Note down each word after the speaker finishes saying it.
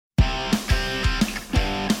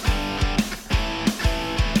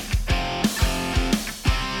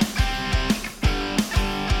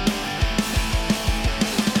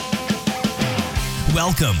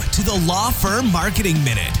Welcome to the Law Firm Marketing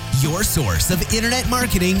Minute, your source of internet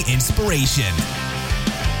marketing inspiration.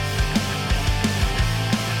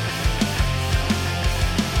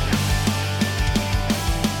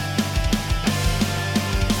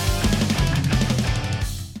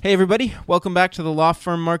 Hey everybody, welcome back to the Law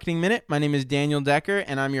Firm Marketing Minute. My name is Daniel Decker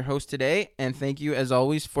and I'm your host today, and thank you as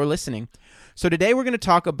always for listening. So today we're going to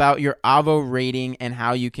talk about your Avvo rating and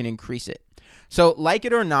how you can increase it. So like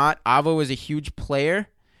it or not, Avvo is a huge player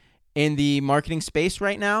in the marketing space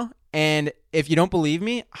right now, and if you don't believe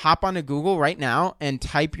me, hop onto Google right now and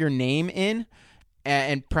type your name in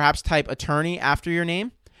and perhaps type attorney after your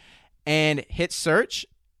name and hit search.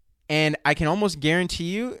 And I can almost guarantee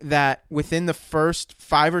you that within the first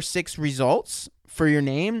 5 or 6 results for your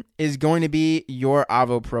name is going to be your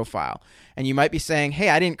Avvo profile. And you might be saying, hey,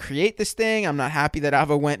 I didn't create this thing. I'm not happy that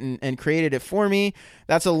Avvo went and created it for me.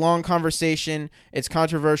 That's a long conversation. It's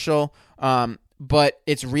controversial, but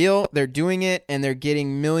it's real. They're doing it, and they're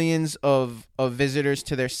getting millions of visitors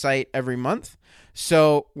to their site every month.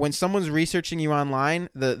 So when someone's researching you online,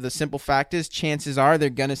 the simple fact is chances are they're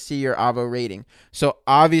going to see your Avvo rating. So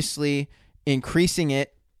obviously increasing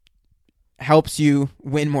it helps you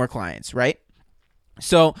win more clients, right?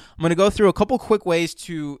 So I'm going to go through a couple quick ways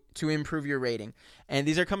to improve your rating. And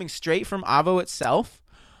these are coming straight from Avvo itself.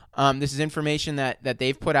 This is information that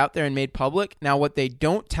they've put out there and made public. Now, what they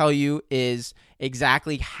don't tell you is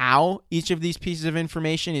exactly how each of these pieces of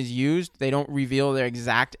information is used. They don't reveal their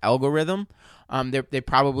exact algorithm. They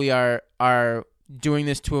probably are doing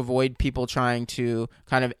this to avoid people trying to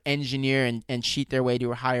kind of engineer and cheat their way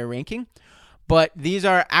to a higher ranking. But these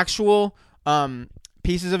are actual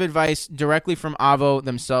pieces of advice directly from Avvo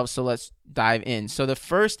themselves. So let's dive in. So the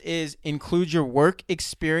first is include your work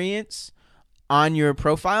experience on your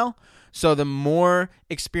profile. So the more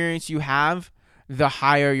experience you have, the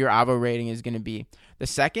higher your Avvo rating is going to be. The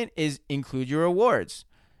second is include your awards.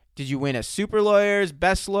 Did you win a Super Lawyers,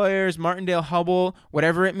 Best Lawyers, Martindale Hubbell,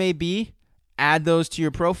 whatever it may be? Add those to your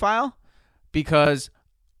profile because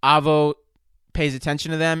Avvo pays attention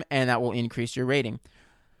to them, and that will increase your rating.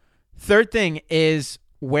 Third thing is,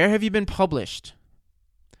 where have you been published?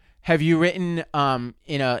 Have you written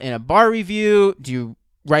in a bar review? Do you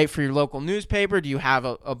write for your local newspaper? Do you have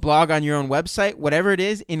a blog on your own website? Whatever it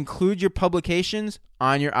is, include your publications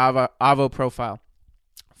on your Avvo profile.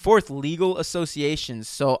 Fourth, legal associations.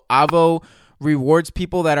 So Avvo rewards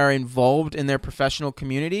people that are involved in their professional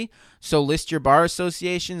community. So list your bar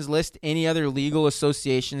associations, list any other legal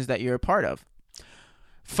associations that you're a part of.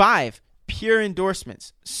 5, peer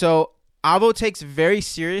endorsements. So Avvo takes very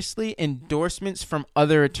seriously endorsements from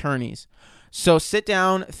other attorneys. So sit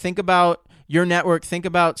down, think about your network, think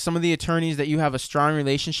about some of the attorneys that you have a strong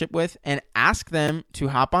relationship with, and ask them to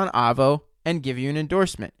hop on Avvo and give you an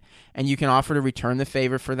endorsement. And you can offer to return the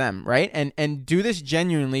favor for them, right? And do this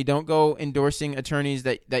genuinely. Don't go endorsing attorneys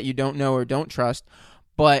that you don't know or don't trust,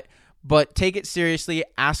 but take it seriously.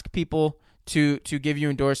 Ask people to give you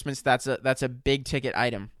endorsements. That's a big ticket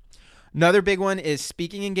item. Another big one is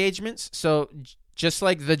speaking engagements. So just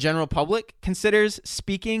like the general public considers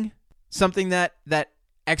speaking something that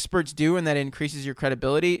experts do and that increases your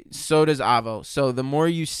credibility, so does Avvo. So the more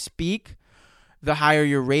you speak, the higher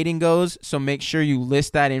your rating goes. So make sure you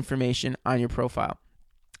list that information on your profile.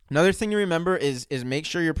 Another thing to remember is make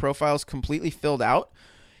sure your profile is completely filled out.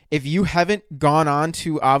 If you haven't gone on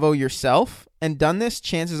to Avvo yourself and done this,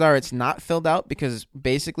 chances are it's not filled out because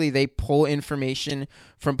basically they pull information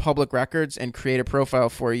from public records and create a profile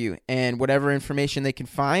for you. And whatever information they can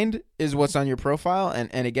find is what's on your profile.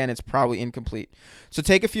 And again, it's probably incomplete. So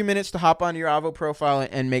take a few minutes to hop onto your Avvo profile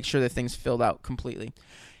and make sure that thing's filled out completely.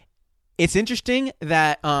 It's interesting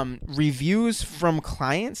that reviews from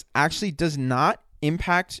clients actually does not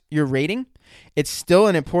impact your rating. It's still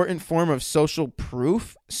an important form of social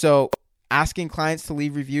proof. So asking clients to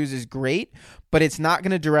leave reviews is great, but it's not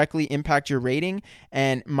going to directly impact your rating.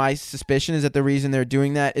 And my suspicion is that the reason they're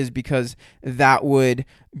doing that is because that would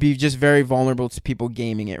be just very vulnerable to people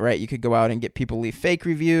gaming it, right? You could go out and get people to leave fake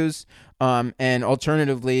reviews. And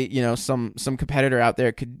alternatively, some competitor out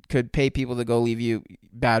there could pay people to go leave you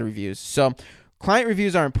bad reviews. So client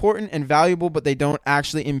reviews are important and valuable, but they don't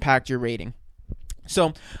actually impact your rating.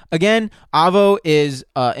 So again, Avvo is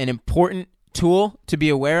an important tool to be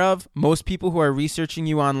aware of. Most people who are researching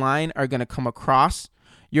you online are going to come across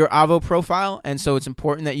your Avvo profile, and so it's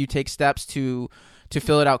important that you take steps to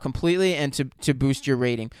fill it out completely and to boost your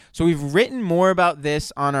rating. So we've written more about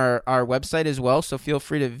this on our website as well, so feel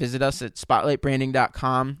free to visit us at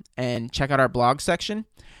spotlightbranding.com and check out our blog section.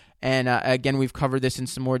 And again, we've covered this in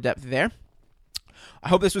some more depth there. I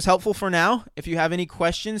hope this was helpful for now. If you have any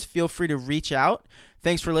questions, feel free to reach out.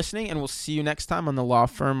 Thanks for listening, and we'll see you next time on the Law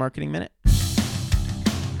Firm Marketing Minute.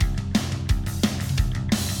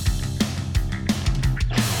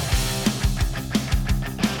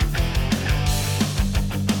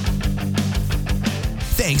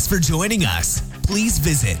 Thanks for joining us. Please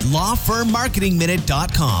visit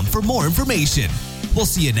lawfirmmarketingminute.com for more information. We'll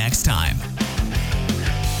see you next time.